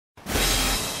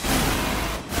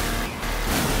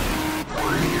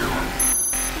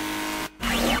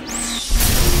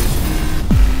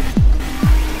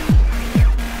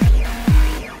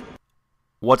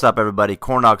What's up, everybody?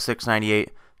 Corndog698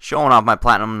 showing off my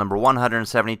platinum number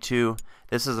 172.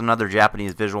 This is another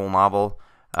Japanese visual novel.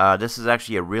 This is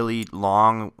actually a really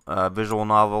long visual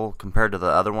novel compared to the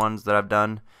other ones that I've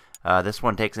done. This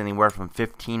one takes anywhere from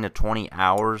 15 to 20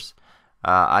 hours.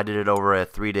 I did it over a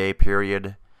 3-day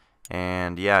period,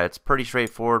 and yeah, it's pretty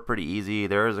straightforward, pretty easy.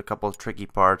 There is a couple of tricky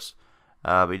parts,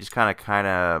 but you just kind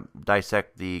of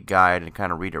dissect the guide and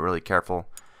kind of read it really careful.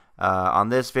 On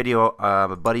this video,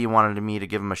 a buddy wanted me to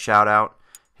give him a shout out.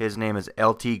 His name is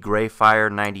LT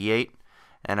Grayfire 98,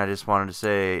 and I just wanted to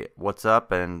say what's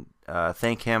up and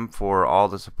thank him for all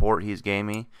the support he's gave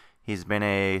me. He's been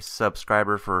a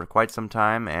subscriber for quite some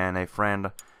time and a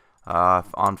friend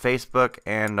on Facebook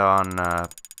and on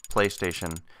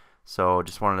PlayStation. So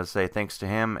just wanted to say thanks to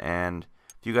him, and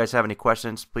if you guys have any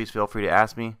questions, please feel free to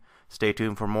ask me. Stay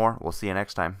tuned for more. We'll see you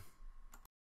next time.